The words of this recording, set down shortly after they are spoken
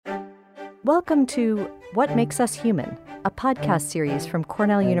Welcome to What Makes Us Human, a podcast series from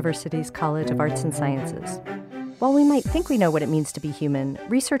Cornell University's College of Arts and Sciences. While we might think we know what it means to be human,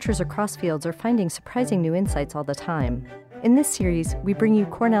 researchers across fields are finding surprising new insights all the time. In this series, we bring you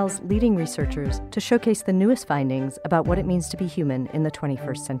Cornell's leading researchers to showcase the newest findings about what it means to be human in the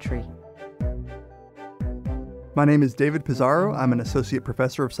 21st century. My name is David Pizarro. I'm an associate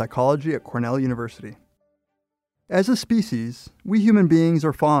professor of psychology at Cornell University. As a species, we human beings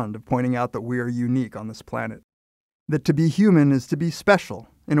are fond of pointing out that we are unique on this planet. That to be human is to be special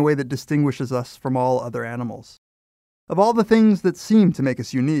in a way that distinguishes us from all other animals. Of all the things that seem to make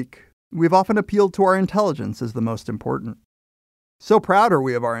us unique, we've often appealed to our intelligence as the most important. So proud are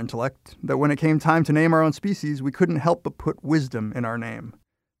we of our intellect that when it came time to name our own species, we couldn't help but put wisdom in our name.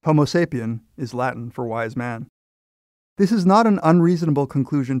 Homo sapien is Latin for wise man. This is not an unreasonable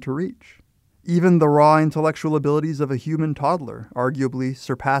conclusion to reach. Even the raw intellectual abilities of a human toddler arguably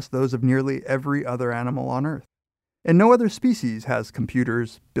surpass those of nearly every other animal on Earth. And no other species has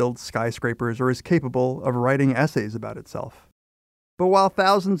computers, builds skyscrapers, or is capable of writing essays about itself. But while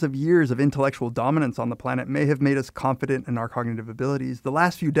thousands of years of intellectual dominance on the planet may have made us confident in our cognitive abilities, the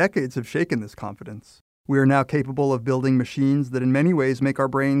last few decades have shaken this confidence. We are now capable of building machines that in many ways make our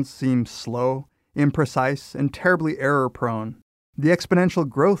brains seem slow, imprecise, and terribly error-prone. The exponential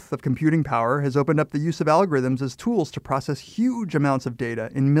growth of computing power has opened up the use of algorithms as tools to process huge amounts of data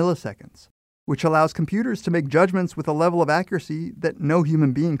in milliseconds, which allows computers to make judgments with a level of accuracy that no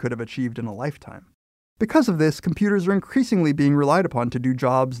human being could have achieved in a lifetime. Because of this, computers are increasingly being relied upon to do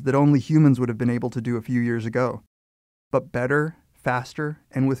jobs that only humans would have been able to do a few years ago, but better, faster,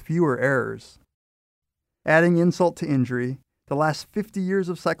 and with fewer errors. Adding insult to injury, the last 50 years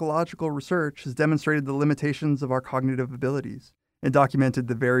of psychological research has demonstrated the limitations of our cognitive abilities and documented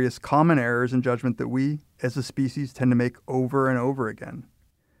the various common errors in judgment that we, as a species, tend to make over and over again.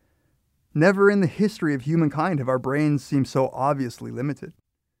 Never in the history of humankind have our brains seemed so obviously limited.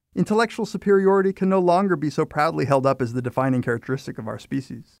 Intellectual superiority can no longer be so proudly held up as the defining characteristic of our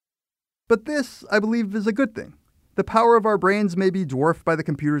species. But this, I believe, is a good thing. The power of our brains may be dwarfed by the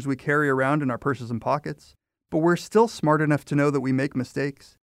computers we carry around in our purses and pockets, but we're still smart enough to know that we make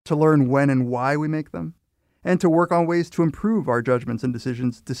mistakes, to learn when and why we make them, and to work on ways to improve our judgments and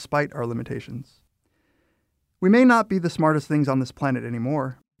decisions despite our limitations. We may not be the smartest things on this planet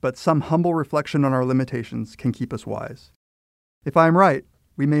anymore, but some humble reflection on our limitations can keep us wise. If I'm right,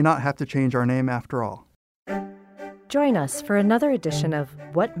 we may not have to change our name after all. Join us for another edition of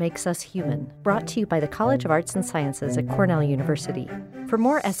What Makes Us Human, brought to you by the College of Arts and Sciences at Cornell University. For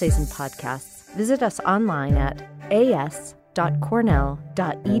more essays and podcasts, visit us online at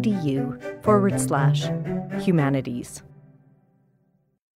as.cornell.edu/humanities.